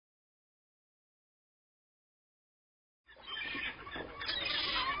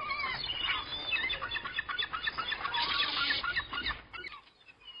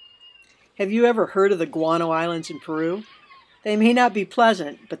Have you ever heard of the Guano Islands in Peru? They may not be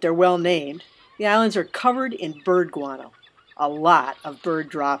pleasant, but they're well named. The islands are covered in bird guano, a lot of bird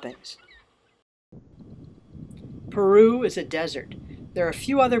droppings. Peru is a desert. There are a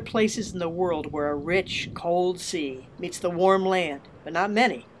few other places in the world where a rich, cold sea meets the warm land, but not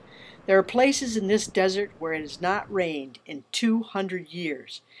many. There are places in this desert where it has not rained in 200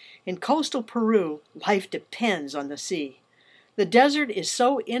 years. In coastal Peru, life depends on the sea. The desert is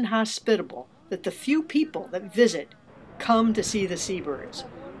so inhospitable that the few people that visit come to see the seabirds.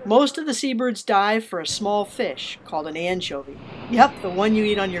 Most of the seabirds dive for a small fish called an anchovy. Yep, the one you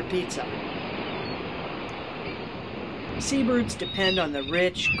eat on your pizza. Seabirds depend on the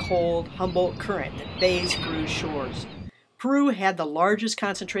rich, cold Humboldt current that bathes Peru's shores. Peru had the largest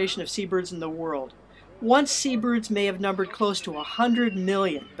concentration of seabirds in the world. Once seabirds may have numbered close to 100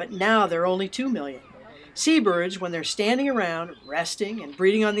 million, but now there are only 2 million. Seabirds, when they're standing around, resting, and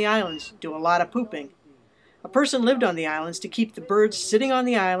breeding on the islands, do a lot of pooping. A person lived on the islands to keep the birds sitting on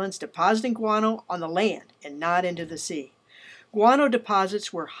the islands, depositing guano on the land and not into the sea. Guano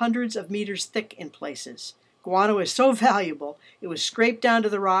deposits were hundreds of meters thick in places. Guano is so valuable, it was scraped down to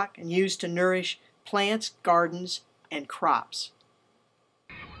the rock and used to nourish plants, gardens, and crops.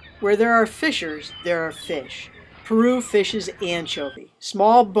 Where there are fishers, there are fish. Peru fishes anchovy.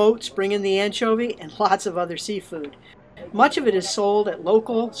 Small boats bring in the anchovy and lots of other seafood. Much of it is sold at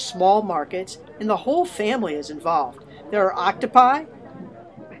local, small markets, and the whole family is involved. There are octopi,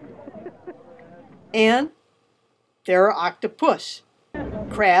 and there are octopus,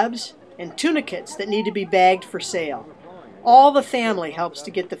 crabs, and tunicates that need to be bagged for sale. All the family helps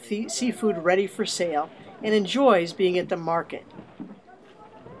to get the seafood ready for sale and enjoys being at the market.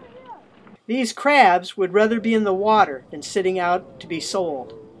 These crabs would rather be in the water than sitting out to be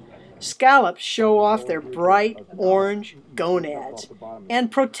sold. Scallops show off their bright orange gonads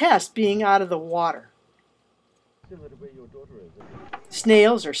and protest being out of the water.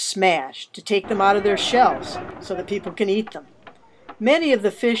 Snails are smashed to take them out of their shells so that people can eat them. Many of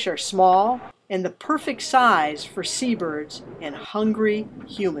the fish are small and the perfect size for seabirds and hungry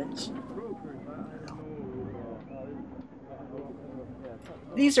humans.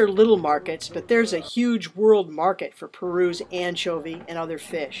 These are little markets, but there's a huge world market for Peru's anchovy and other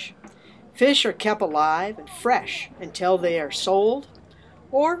fish. Fish are kept alive and fresh until they are sold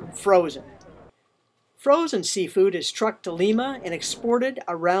or frozen. Frozen seafood is trucked to Lima and exported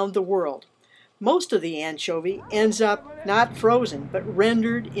around the world. Most of the anchovy ends up not frozen, but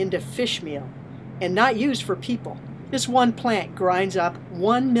rendered into fish meal and not used for people. This one plant grinds up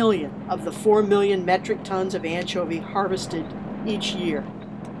 1 million of the 4 million metric tons of anchovy harvested each year.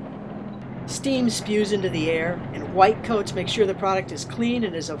 Steam spews into the air, and white coats make sure the product is clean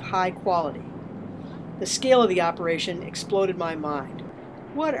and is of high quality. The scale of the operation exploded my mind.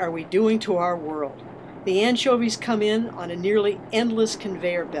 What are we doing to our world? The anchovies come in on a nearly endless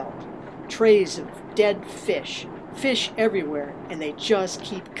conveyor belt. Trays of dead fish, fish everywhere, and they just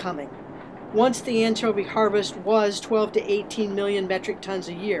keep coming. Once the anchovy harvest was 12 to 18 million metric tons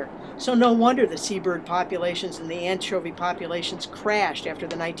a year, so no wonder the seabird populations and the anchovy populations crashed after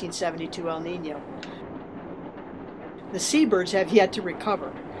the 1972 El Nino. The seabirds have yet to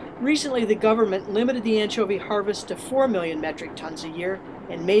recover. Recently, the government limited the anchovy harvest to 4 million metric tons a year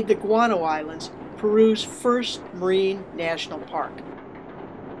and made the Guano Islands Peru's first marine national park.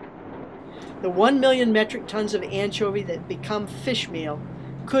 The 1 million metric tons of anchovy that become fish meal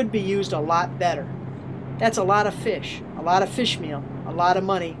could be used a lot better. That's a lot of fish meal, a lot of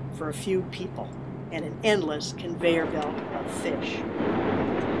money for a few people, and an endless conveyor belt of fish.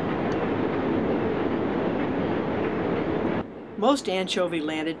 Most anchovy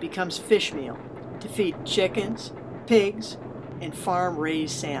landed becomes fish meal to feed chickens, pigs, and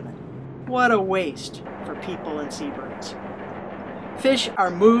farm-raised salmon. What a waste for people and seabirds. Fish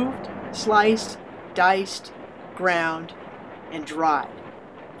are moved, sliced, diced, ground, and dried.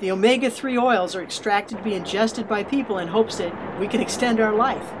 The omega-3 oils are extracted to be ingested by people in hopes that we can extend our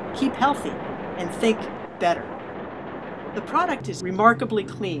life, keep healthy, and think better. The product is remarkably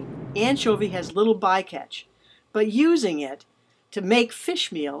clean. Anchovy has little bycatch, but using it to make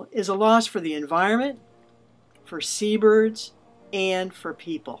fish meal is a loss for the environment, for seabirds, and for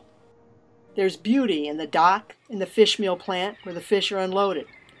people. There's beauty in the dock in the fish meal plant where the fish are unloaded.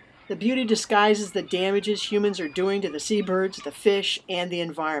 The beauty disguises the damages humans are doing to the seabirds, the fish, and the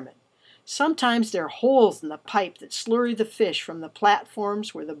environment. Sometimes there are holes in the pipe that slurry the fish from the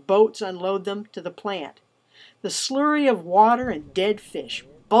platforms where the boats unload them to the plant. The slurry of water and dead fish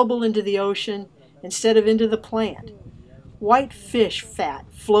bubble into the ocean instead of into the plant. White fish fat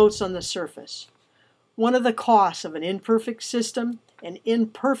floats on the surface. One of the costs of an imperfect system and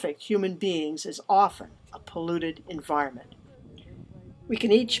imperfect human beings is often a polluted environment. We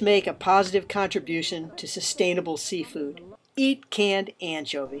can each make a positive contribution to sustainable seafood. Eat canned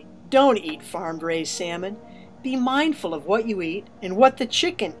anchovy. Don't eat farm-raised salmon. Be mindful of what you eat and what the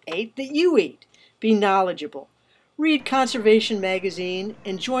chicken ate that you eat. Be knowledgeable. Read Conservation Magazine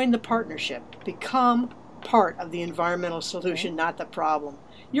and join the partnership. Become part of the environmental solution, not the problem.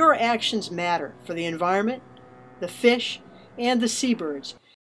 Your actions matter for the environment, the fish, and the seabirds.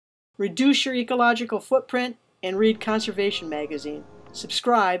 Reduce your ecological footprint and read Conservation Magazine.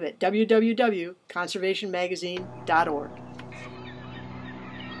 Subscribe at www.conservationmagazine.org.